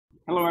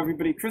Hello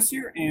everybody, Chris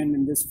here, and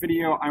in this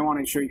video I want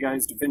to show you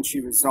guys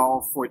Davinci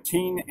Resolve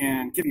 14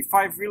 and give you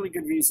 5 really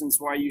good reasons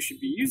why you should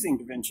be using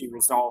Davinci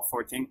Resolve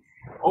 14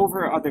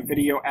 over other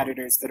video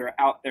editors that are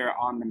out there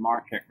on the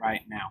market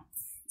right now.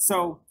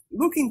 So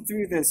looking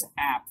through this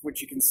app, which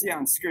you can see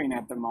on screen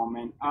at the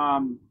moment,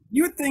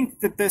 you would think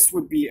that this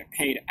would be a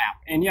paid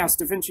app. And yes,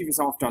 Davinci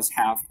Resolve does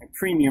have a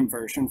premium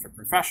version for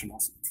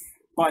professionals,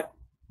 but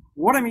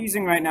what I'm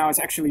using right now is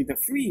actually the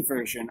free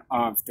version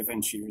of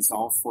Davinci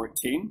Resolve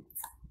 14.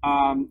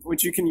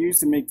 Which you can use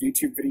to make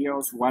YouTube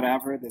videos,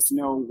 whatever. There's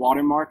no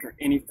watermark or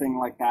anything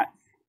like that.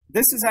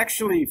 This is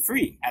actually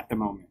free at the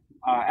moment.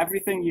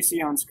 Everything you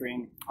see on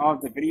screen, all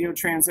of the video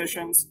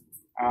transitions,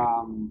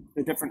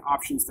 the different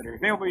options that are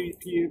available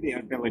to you, the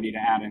ability to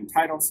add in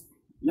titles.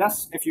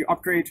 Yes, if you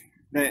upgrade,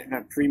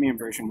 the premium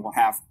version will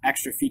have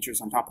extra features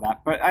on top of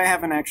that, but I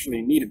haven't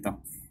actually needed them.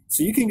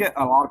 So you can get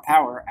a lot of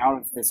power out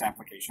of this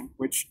application,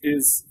 which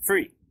is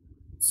free.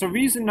 So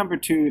reason number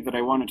 2 that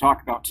I want to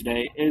talk about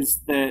today is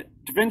that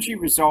Davinci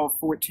Resolve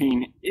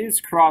 14 is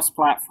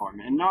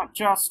cross-platform, and not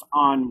just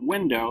on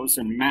Windows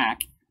and Mac,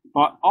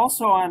 but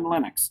also on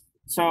Linux.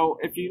 So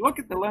if you look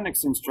at the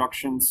Linux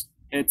instructions,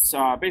 it's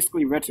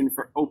basically written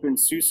for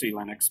OpenSUSE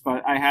Linux,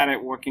 but I had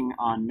it working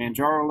on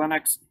Manjaro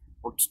Linux,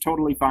 worked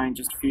totally fine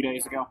just a few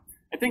days ago.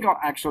 I think I'll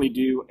actually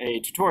do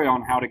a tutorial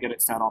on how to get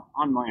it set up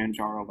on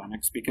Manjaro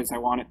Linux because I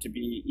want it to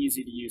be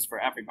easy to use for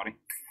everybody.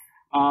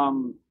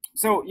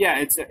 So yeah,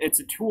 it's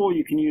a tool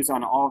you can use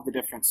on all of the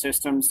different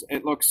systems.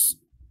 It looks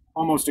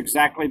almost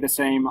exactly the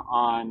same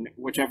on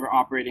whichever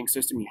operating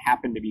system you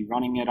happen to be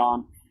running it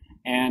on,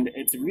 and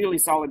it's a really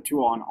solid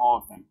tool on all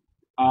of them.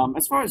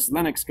 As far as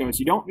Linux goes,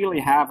 you don't really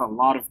have a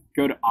lot of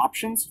good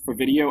options for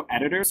video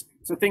editors,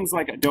 so things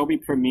like Adobe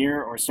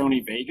Premiere or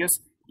Sony Vegas,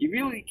 you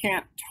really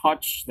can't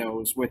touch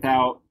those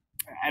without,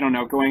 I don't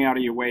know, going out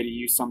of your way to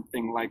use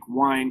something like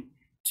Wine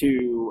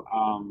to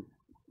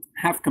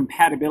have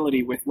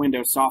compatibility with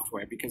Windows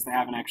software because they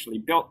haven't actually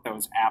built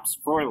those apps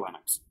for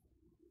Linux.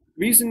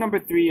 Reason number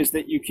 3 is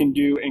that you can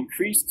do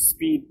increased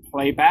speed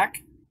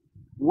playback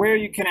where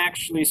you can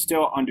actually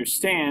still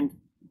understand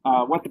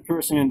what the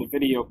person in the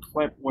video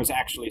clip was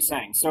actually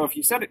saying. So if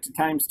you set it to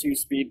 ×2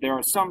 speed, there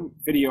are some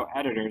video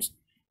editors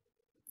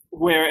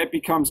where it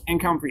becomes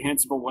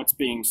incomprehensible what's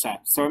being said.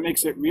 So it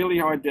makes it really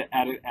hard to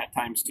edit at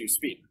 ×2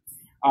 speed.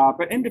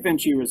 But in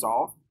Davinci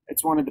Resolve,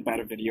 it's one of the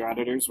better video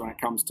editors when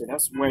it comes to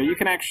this, where you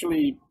can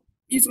actually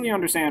easily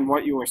understand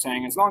what you were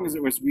saying as long as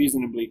it was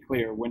reasonably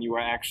clear when you were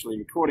actually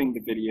recording the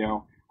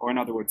video, or in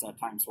other words, at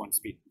 ×1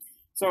 speed.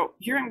 So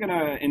here I'm going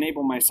to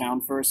enable my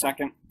sound for a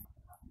second.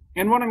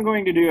 And what I'm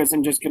going to do is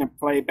I'm just going to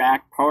play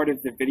back part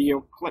of the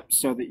video clip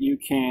so that you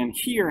can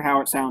hear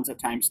how it sounds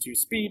at ×2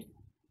 speed,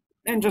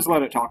 and just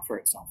let it talk for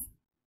itself.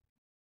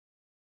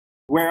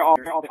 Where all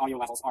the audio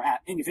levels are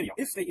at in the video,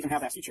 if they even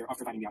have that feature of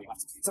providing the audio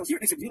levels. So here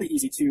it makes it really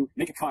easy to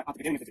make a cut at the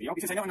beginning of the video,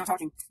 because I know I'm not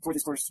talking for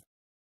this first.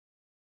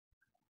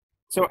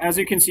 So as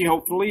you can see,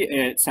 hopefully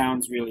it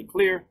sounds really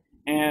clear,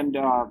 and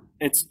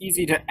it's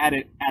easy to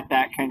edit at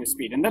that kind of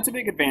speed. And that's a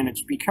big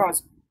advantage,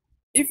 because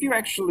if you're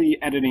actually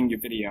editing your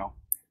video,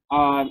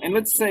 and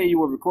let's say you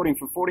were recording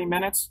for 40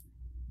 minutes,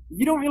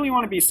 you don't really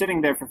want to be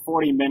sitting there for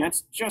 40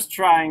 minutes just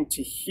trying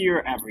to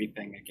hear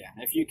everything again.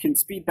 If you can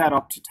speed that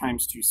up to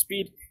 ×2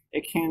 speed,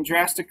 it can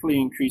drastically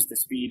increase the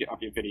speed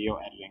of your video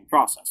editing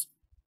process.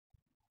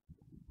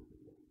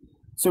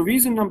 So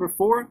reason number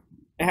 4,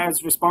 it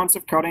has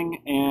responsive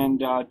cutting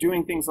and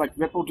doing things like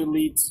ripple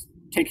deletes,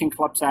 taking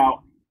clips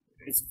out.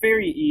 It's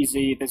very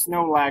easy. There's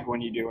no lag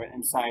when you do it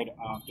inside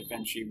of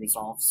Davinci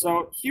Resolve.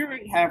 So here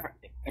we have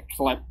a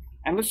clip,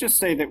 and let's just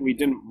say that we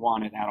didn't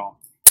want it at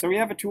all. So we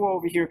have a tool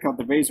over here called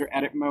the Razor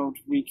Edit Mode.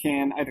 We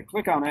can either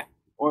click on it,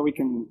 or we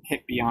can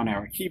hit B on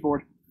our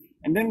keyboard,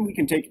 and then we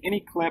can take any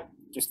clip,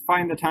 just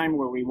find the time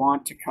where we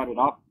want to cut it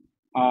up,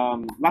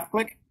 left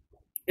click,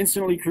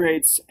 instantly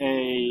creates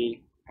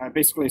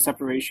basically a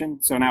separation.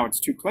 So now it's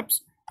 2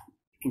 clips.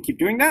 You can keep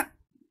doing that.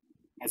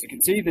 As you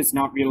can see, there's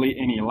not really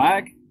any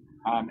lag,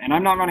 and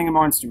I'm not running a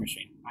monster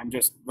machine. I'm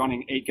just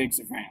running 8 gigs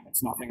of RAM.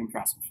 It's nothing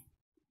impressive.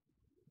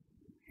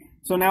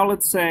 So now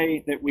let's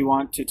say that we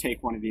want to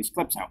take one of these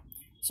clips out.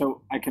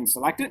 So I can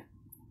select it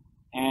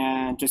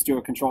and just do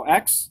a Control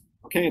X.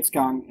 Okay, it's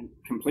gone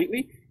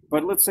completely.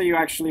 But let's say you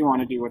actually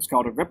want to do what's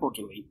called a ripple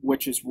delete,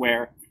 which is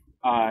where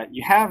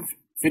you have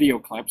video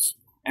clips,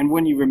 and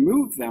when you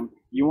remove them,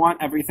 you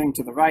want everything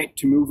to the right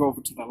to move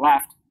over to the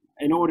left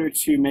in order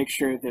to make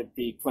sure that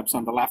the clips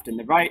on the left and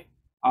the right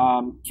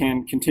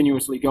can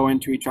continuously go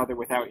into each other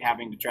without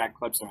having to drag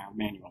clips around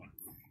manually.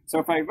 So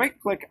if I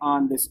right-click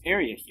on this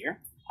area here,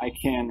 I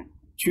can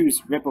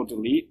choose ripple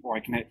delete, or I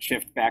can hit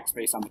Shift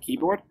Backspace on the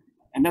keyboard,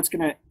 and that's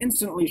going to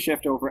instantly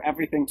shift over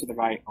everything to the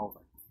right over.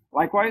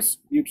 Likewise,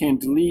 you can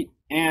delete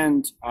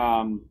and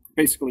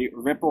basically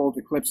ripple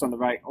the clips on the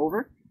right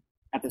over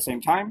at the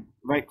same time,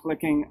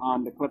 right-clicking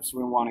on the clips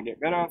we want to get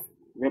rid of,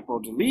 ripple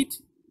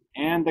delete,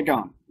 and they're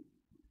gone.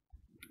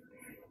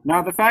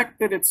 Now, the fact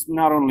that it's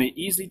not only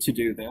easy to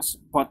do this,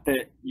 but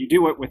that you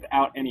do it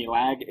without any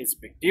lag is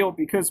a big deal,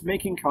 because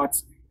making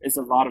cuts is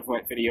a lot of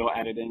what video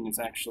editing is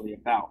actually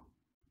about.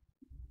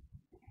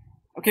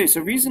 Okay,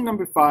 so reason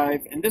number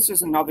 5, and this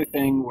is another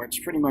thing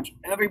which pretty much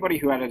everybody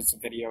who edits a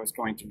video is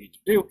going to need to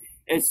do.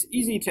 It's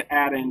easy to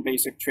add in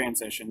basic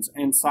transitions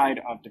inside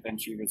of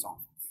Davinci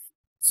Resolve.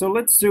 So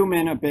let's zoom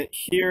in a bit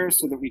here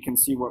so that we can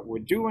see what we're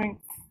doing.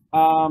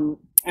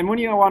 And when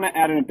you want to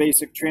add in a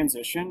basic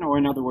transition, or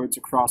in other words,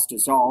 a cross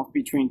dissolve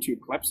between two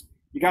clips,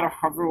 you got to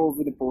hover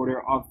over the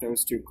border of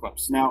those two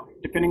clips. Now,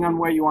 depending on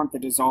where you want the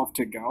dissolve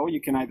to go, you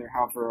can either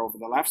hover over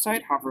the left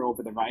side, hover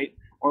over the right,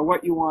 or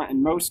what you want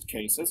in most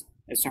cases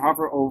is to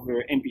hover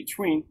over in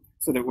between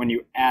so that when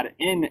you add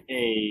in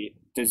a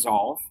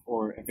dissolve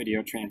or a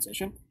video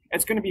transition,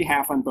 it's going to be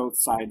half on both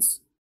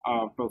sides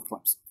of both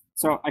clips.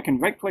 So I can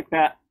right click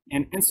that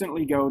and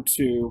instantly go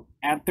to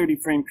add 30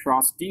 frame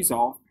cross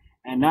dissolve,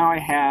 and now I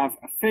have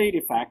a fade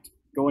effect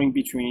going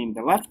between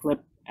the left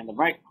clip and the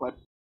right clip.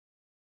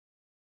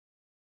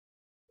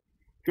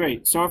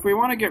 Great, so if we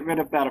want to get rid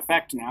of that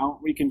effect now,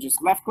 we can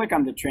just left click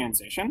on the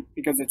transition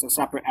because it's a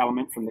separate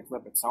element from the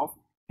clip itself,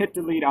 hit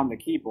delete on the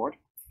keyboard.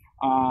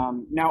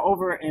 Now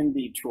over in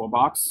the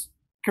toolbox,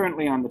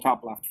 currently on the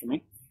top left for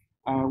me,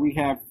 we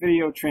have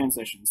video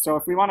transitions. So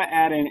if we want to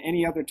add in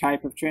any other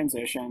type of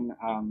transition,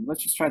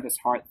 let's just try this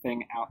heart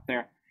thing out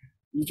there.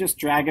 You just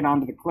drag it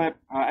onto the clip.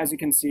 As you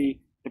can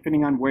see,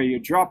 depending on where you're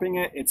dropping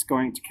it, it's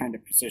going to kind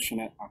of position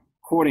it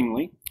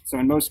accordingly. So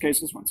in most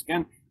cases, once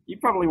again, you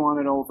probably want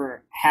it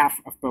over half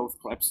of both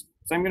clips.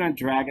 So I'm going to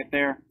drag it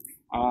there.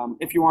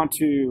 If you want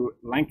to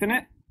lengthen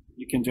it,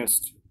 you can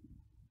just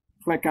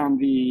click on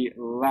the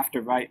left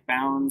or right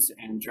bounds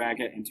and drag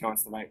it until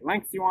it's the right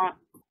length you want.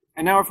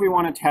 And now if we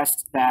want to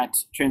test that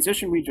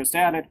transition we just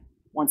added,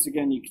 once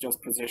again, you can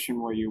just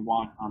position where you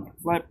want on the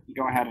clip. You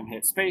go ahead and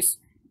hit space,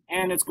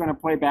 and it's going to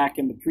play back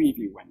in the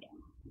preview window.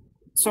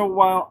 So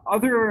while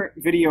other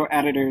video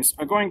editors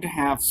are going to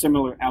have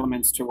similar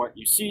elements to what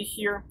you see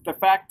here, the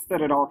fact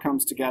that it all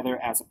comes together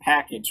as a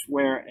package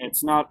where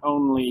it's not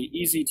only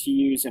easy to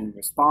use and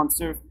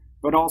responsive,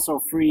 but also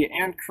free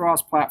and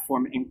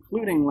cross-platform,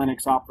 including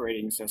Linux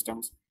operating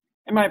systems,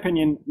 in my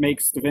opinion,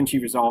 makes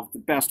Davinci Resolve the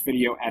best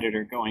video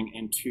editor going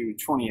into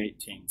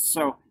 2018.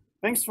 So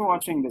thanks for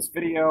watching this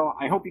video.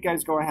 I hope you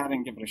guys go ahead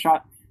and give it a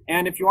shot.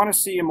 And if you want to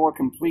see a more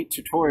complete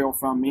tutorial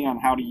from me on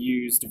how to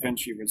use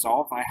Davinci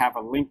Resolve, I have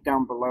a link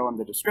down below in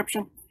the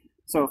description.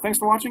 So thanks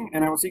for watching,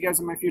 and I will see you guys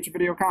in my future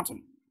video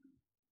content.